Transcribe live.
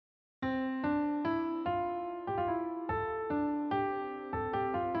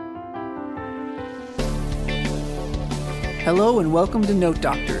Hello and welcome to Note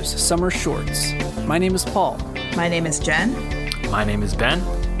Doctors Summer Shorts. My name is Paul. My name is Jen. My name is Ben.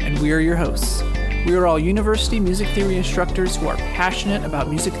 And we are your hosts. We are all university music theory instructors who are passionate about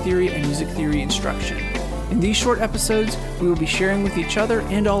music theory and music theory instruction. In these short episodes, we will be sharing with each other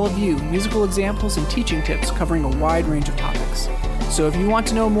and all of you musical examples and teaching tips covering a wide range of topics. So if you want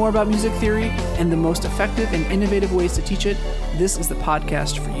to know more about music theory and the most effective and innovative ways to teach it, this is the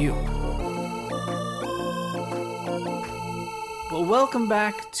podcast for you. Well, welcome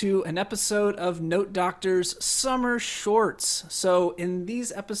back to an episode of Note Doctors Summer Shorts. So in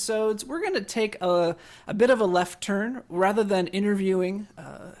these episodes, we're going to take a bit of a left turn. Rather than interviewing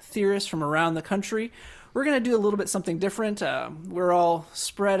theorists from around the country, we're going to do a little bit something different. We're all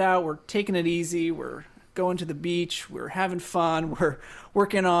spread out. We're taking it easy. We're going to the beach. We're having fun. We're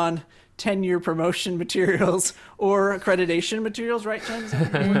working on 10-year promotion materials or accreditation materials, right, Jen? Is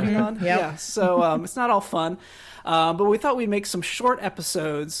that what you're working on? Yep. Yeah. So it's not all fun. But we thought we'd make some short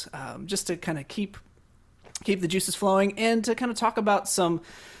episodes just to kind of keep the juices flowing and to kind of talk about some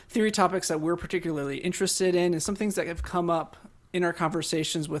theory topics that we're particularly interested in and some things that have come up in our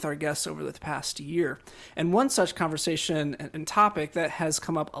conversations with our guests over the past year. And one such conversation and topic that has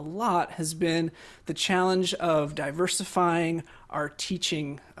come up a lot has been the challenge of diversifying our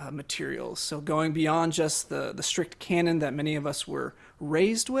teaching materials. So going beyond just the strict canon that many of us were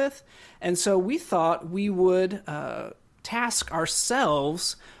raised with. And so we thought we would task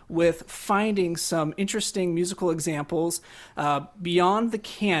ourselves with finding some interesting musical examples beyond the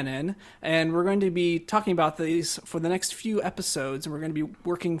canon. And we're going to be talking about these for the next few episodes. And we're going to be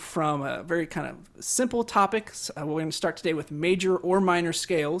working from a very kind of simple topics. We're going to start today with major or minor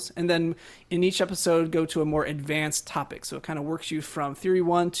scales. And then in each episode, go to a more advanced topic. So it kind of works you from theory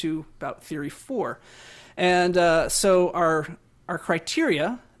 1 to about theory 4. And so our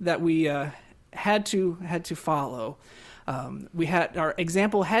criteria that we had to follow. Our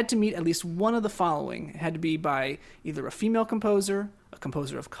example had to meet at least one of the following. It had to be by either a female composer, a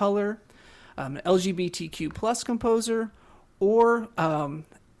composer of color, an LGBTQ plus composer, or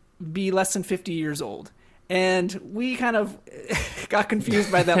be less than 50 years old. And we kind of got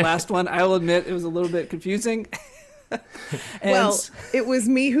confused by that last one. I'll admit it was a little bit confusing. Well, it was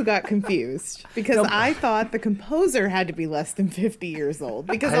me who got confused because I thought the composer had to be less than 50 years old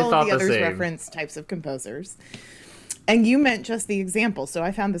because all of the others reference types of composers. And you meant just the example. So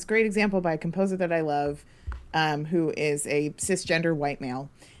I found this great example by a composer that I love, who is a cisgender white male,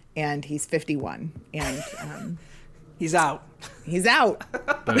 and he's 51. And he's out. He's out.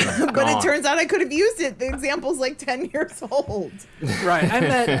 But it turns out I could have used it. The example's like 10 years old. Right. I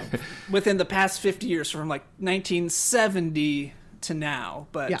meant within the past 50 years, from like 1970 to now.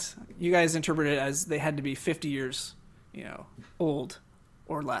 But yeah. You guys interpret it as they had to be 50 years, old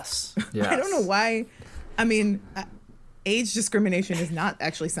or less. Yes. I don't know why. I mean, age discrimination is not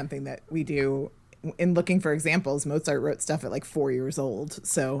actually something that we do in looking for examples. Mozart wrote stuff at like 4 years old.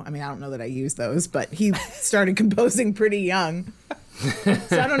 So, I mean, I don't know that I use those, but he started composing pretty young.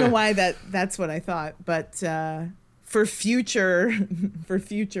 So I don't know why that's what I thought. But for future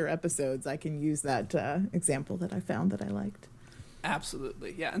episodes, I can use that example that I found that I liked.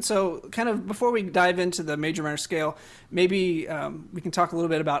 Absolutely. Yeah. And so kind of before we dive into the major minor scale, maybe we can talk a little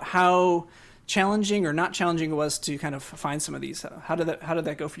bit about how challenging or not challenging it was to kind of find some of these. How did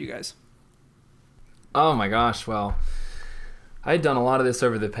that go for you guys? Oh my gosh. Well, I had done a lot of this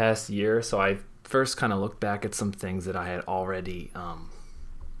over the past year. So I first kind of looked back at some things that I had already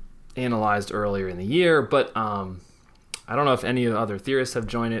analyzed earlier in the year, but I don't know if any other theorists have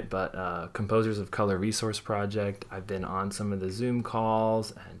joined it, but Composers of Color Resource Project. I've been on some of the Zoom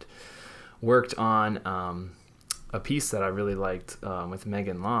calls and worked on a piece that I really liked with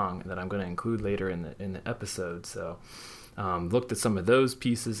Megan Long that I'm going to include later in the episode. So looked at some of those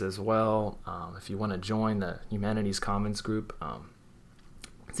pieces as well. If you want to join the Humanities Commons group,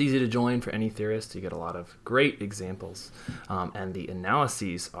 it's easy to join for any theorist. You get a lot of great examples, and the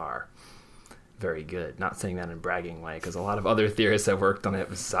analyses are very good. Not saying that in a bragging way, because a lot of other theorists have worked on it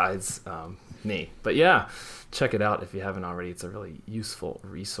besides me. But yeah, check it out if you haven't already. It's a really useful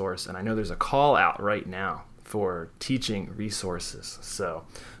resource, and I know there's a call out right now for teaching resources. So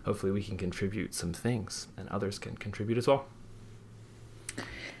hopefully we can contribute some things and others can contribute as well.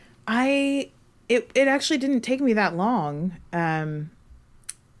 It actually didn't take me that long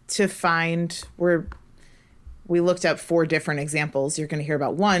to find where we looked up 4 different examples. You're going to hear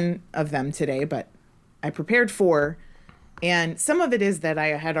about one of them today, but I prepared 4. And some of it is that I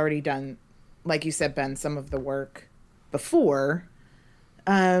had already done, like you said, Ben, some of the work before.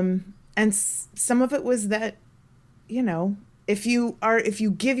 And some of it was that, if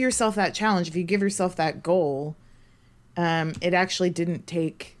you give yourself that challenge, if you give yourself that goal, it actually didn't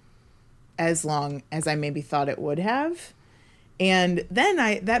take as long as I maybe thought it would have. And then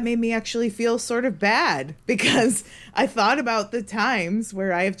that made me actually feel sort of bad, because I thought about the times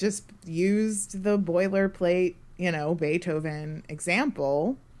where I have just used the boilerplate, Beethoven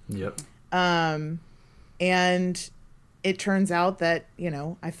example. Yep. And it turns out that,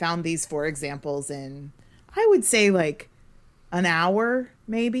 I found these 4 examples in, I would say, like an hour,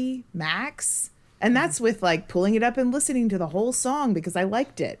 maybe max. And that's with like pulling it up and listening to the whole song because I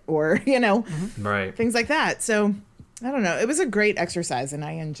liked it, or, Right. things like that. So I don't know. It was a great exercise, and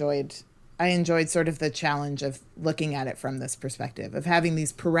I enjoyed sort of the challenge of looking at it from this perspective, of having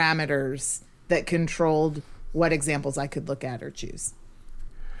these parameters that controlled what examples I could look at or choose.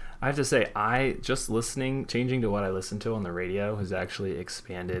 I have to say, changing to what I listen to on the radio has actually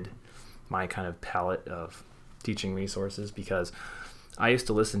expanded my kind of palette of teaching resources, because I used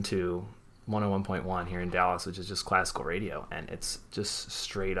to listen to 101.1 here in Dallas, which is just classical radio, and it's just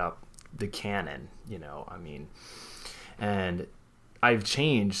straight up the canon, and I've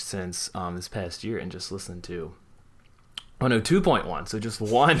changed since this past year and just listened to 102.1, so just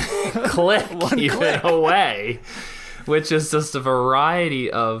one click away, which is just a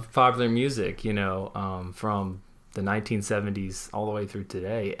variety of popular music, from the 1970s all the way through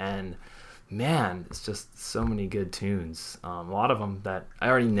today. And man, it's just so many good tunes. A lot of them that I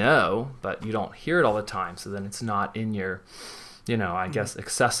already know, but you don't hear it all the time. So then it's not in your, I guess,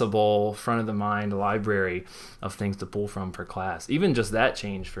 accessible front of the mind library of things to pull from for class. Even just that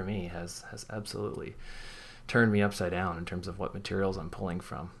change for me has absolutely turned me upside down in terms of what materials I'm pulling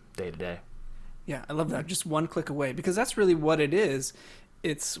from day to day. Yeah, I love that. Just one click away, because that's really what it is.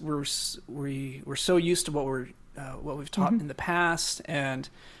 It's we're so used to what we've taught in the past, and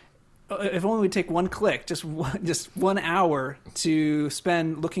if only we take one click, just 1 hour to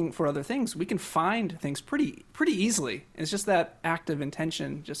spend looking for other things, we can find things pretty easily. It's just that act of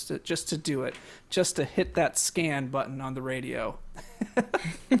intention, just to do it, just to hit that scan button on the radio.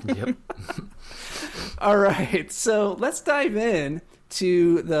 Yep. All right, so let's dive in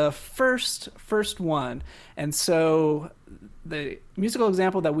to the first one. And so the musical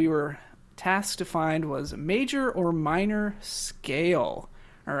example that we were tasked to find was major or minor scale.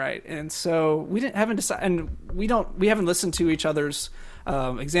 All right, and so we haven't decided, and we haven't listened to each other's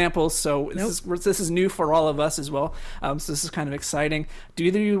examples, so this is new for all of us as well. So this is kind of exciting. Do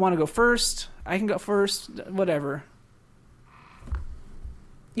either of you want to go first? I can go first. Whatever.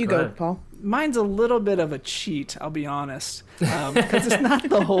 You go, Paul. Mine's a little bit of a cheat, I'll be honest, because it's not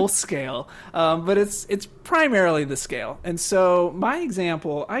the whole scale, but it's primarily the scale. And so my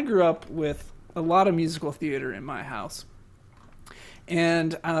example, I grew up with a lot of musical theater in my house.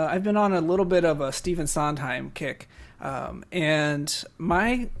 And I've been on a little bit of a Stephen Sondheim kick. And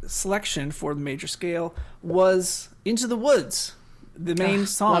my selection for the major scale was Into the Woods, the main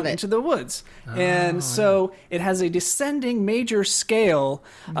song, Into the Woods. And so it has a descending major scale,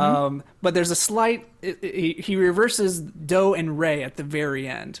 but there's a slight, he reverses do and re at the very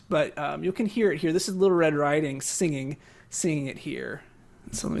end. But you can hear it here. This is Little Red Riding singing it here.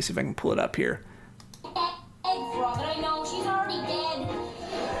 So let me see if I can pull it up here. But I know she's already dead.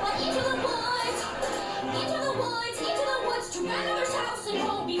 But into the woods, to grandmother's house and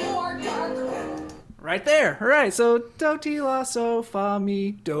home before dark. Right there. All right. So do, ti, la, so, fa,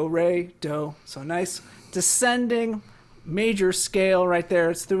 mi, do, re, do. So nice descending major scale right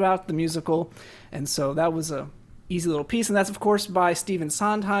there. It's throughout the musical. And so that was a easy little piece. And that's, of course, by Stephen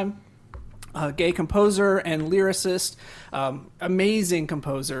Sondheim, a gay composer and lyricist, amazing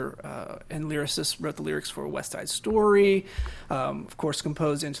composer and lyricist, wrote the lyrics for West Side Story, of course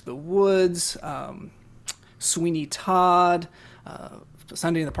composed Into the Woods, Sweeney Todd,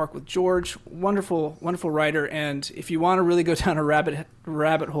 Sunday in the Park with George. Wonderful writer. And if you want to really go down a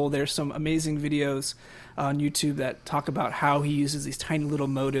rabbit hole, there's some amazing videos on YouTube that talk about how he uses these tiny little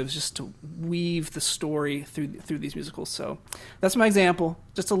motives just to weave the story through these musicals. So that's my example.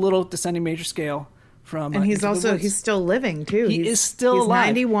 Just a little descending major scale from. And he's still living too. He's still alive.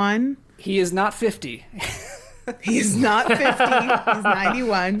 91. He is not 50. He's not 50. He's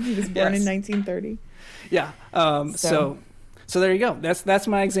 91. He was born in 1930. Yeah. So there you go. That's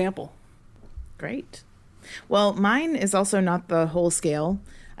my example. Great. Well, mine is also not the whole scale.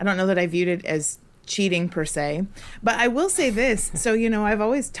 I don't know that I viewed it as cheating per se, but I will say this. So, I've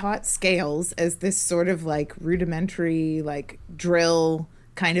always taught scales as this sort of like rudimentary, like drill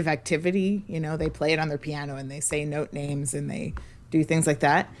kind of activity. They play it on their piano and they say note names and they do things like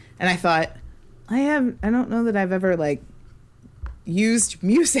that. And I thought, I don't know that I've ever like used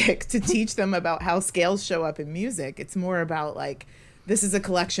music to teach them about how scales show up in music. It's more about like, this is a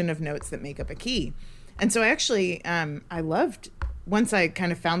collection of notes that make up a key. And so I actually, I loved, once I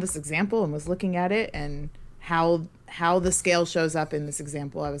kind of found this example and was looking at it and how the scale shows up in this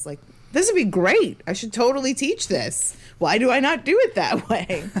example, I was like, this would be great. I should totally teach this. Why do I not do it that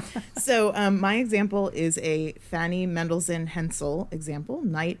way? So my example is a Fanny Mendelssohn Hensel example,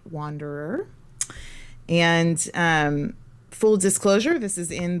 Night Wanderer. And full disclosure, this is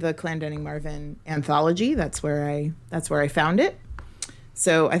in the Clendenning Marvin anthology. That's where I found it.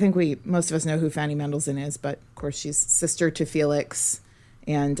 So I think most of us know who Fanny Mendelssohn is, but of course she's sister to Felix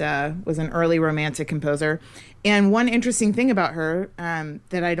and was an early romantic composer. And one interesting thing about her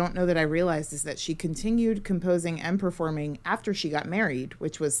that I don't know that I realized is that she continued composing and performing after she got married,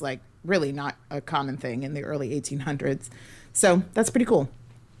 which was like really not a common thing in the early 1800s. So that's pretty cool.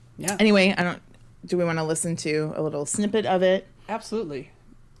 Yeah. Anyway, do we want to listen to a little snippet of it? Absolutely.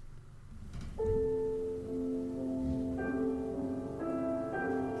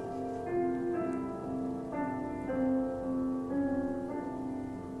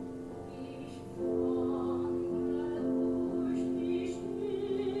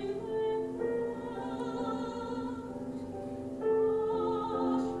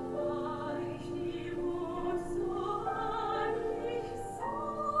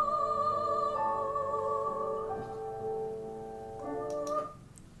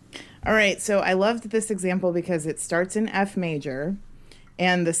 All right, so I loved this example because it starts in F major,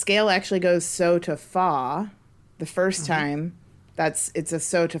 and the scale actually goes so to fa the first time. It's a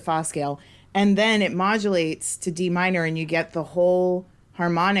so to fa scale, and then it modulates to D minor, and you get the whole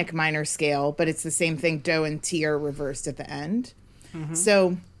harmonic minor scale, but it's the same thing. Do and ti are reversed at the end.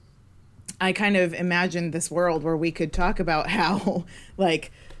 So I kind of imagined this world where we could talk about how,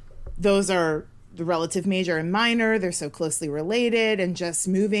 like, those are the relative major and minor, they're so closely related, and just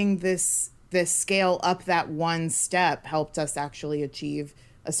moving this scale up that one step helped us actually achieve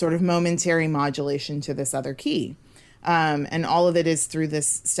a sort of momentary modulation to this other key. And all of it is through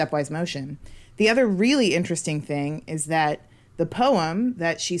this stepwise motion. The other really interesting thing is that the poem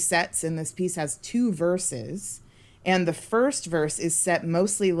that she sets in this piece has 2 verses, and the first verse is set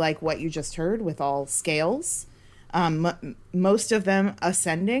mostly like what you just heard with all scales, most of them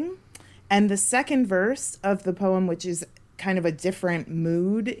ascending. And the second verse of the poem, which is kind of a different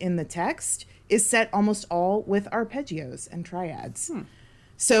mood in the text, is set almost all with arpeggios and triads.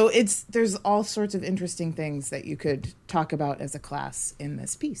 So there's all sorts of interesting things that you could talk about as a class in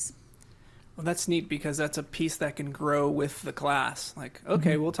this piece. Well, that's neat because that's a piece that can grow with the class. Like,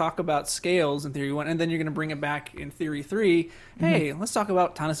 okay, we'll talk about scales in Theory 1, and then you're going to bring it back in Theory 3. Hey, let's talk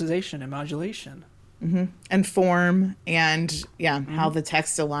about tonicization and modulation. And form and, how the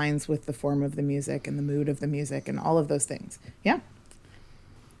text aligns with the form of the music and the mood of the music and all of those things. Yeah.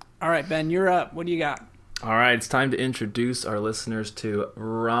 All right, Ben, you're up. What do you got? All right, it's time to introduce our listeners to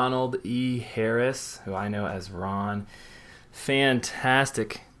Ronald E. Harris, who I know as Ron.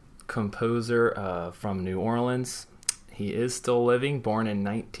 Fantastic composer from New Orleans. He is still living, born in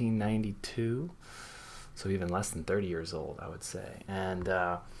 1992, so even less than 30 years old, I would say. And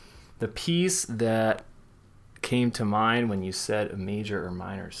the piece that came to mind when you said a major or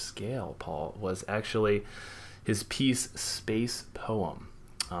minor scale, Paul, was actually his piece Space Poem.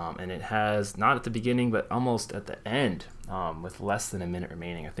 And it has, not at the beginning, but almost at the end, with less than a minute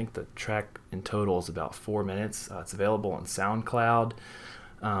remaining. I think the track in total is about 4 minutes. It's available on SoundCloud.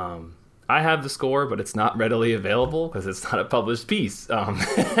 I have the score, but it's not readily available because it's not a published piece.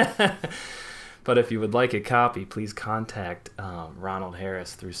 But if you would like a copy, please contact Ronald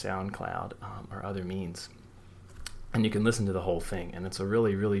Harris through SoundCloud or other means. And you can listen to the whole thing. And it's a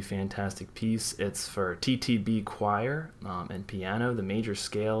really, really fantastic piece. It's for TTB choir and piano. The major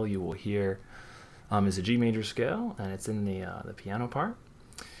scale you will hear is a G major scale, and it's in the piano part.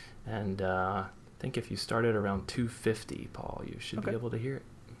 And I think if you start at around 250, Paul, you should be able to hear it.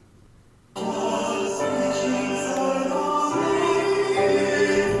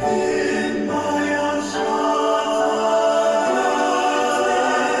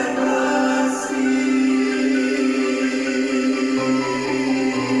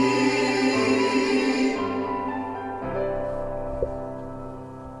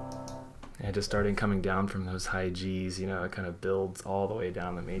 Just starting coming down from those high G's, it kind of builds all the way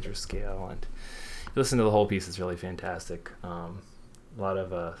down the major scale, and you listen to the whole piece. It's really fantastic. A lot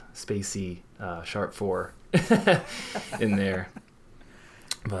of spacey sharp 4 in there,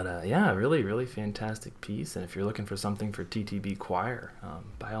 but really, really fantastic piece. And if you're looking for something for TTB choir,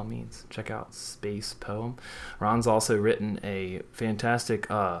 by all means, check out Space Poem. Ron's also written a fantastic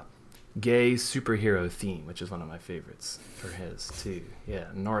gay superhero theme, which is one of my favorites for his too. Yeah,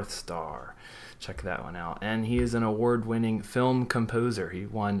 North Star. Check that one out. And he is an award-winning film composer. He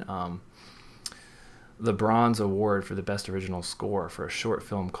won the Bronze Award for the Best Original Score for a short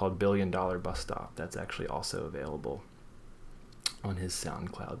film called $Billion Bus Stop. That's actually also available on his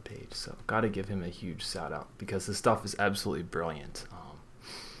SoundCloud page. So got to give him a huge shout out because his stuff is absolutely brilliant.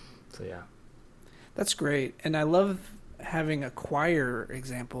 So yeah. That's great. And I love having a choir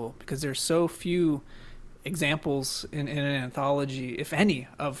example because there's so few examples in an anthology, if any,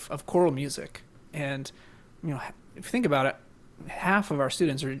 of choral music. And, if you think about it, half of our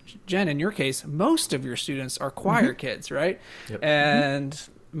students, or Jen, in your case, most of your students are choir kids, right? Yep. And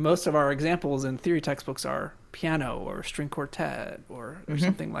most of our examples in theory textbooks are piano or string quartet or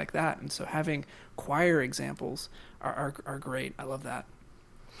something like that. And so having choir examples are great. I love that.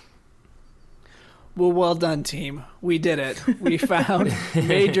 Well done, team. We did it. We found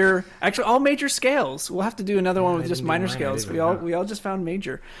all major scales. We'll have to do another one with just minor scales. We all just found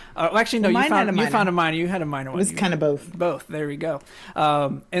major. Actually, no, you found a minor. You had a minor one. It was kind of both. Both. There we go.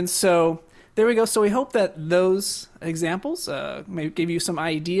 And so there we go. So we hope that those examples may give you some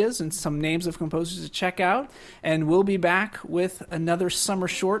ideas and some names of composers to check out. And we'll be back with another summer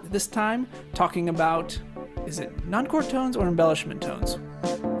short, this time talking about, is it non-chord tones or embellishment tones?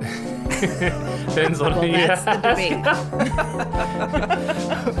 Depends on who you That's the ask.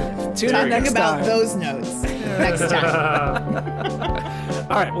 debate. Tune in Talking next about time. those notes next time.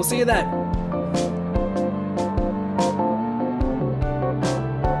 All right, we'll see you then.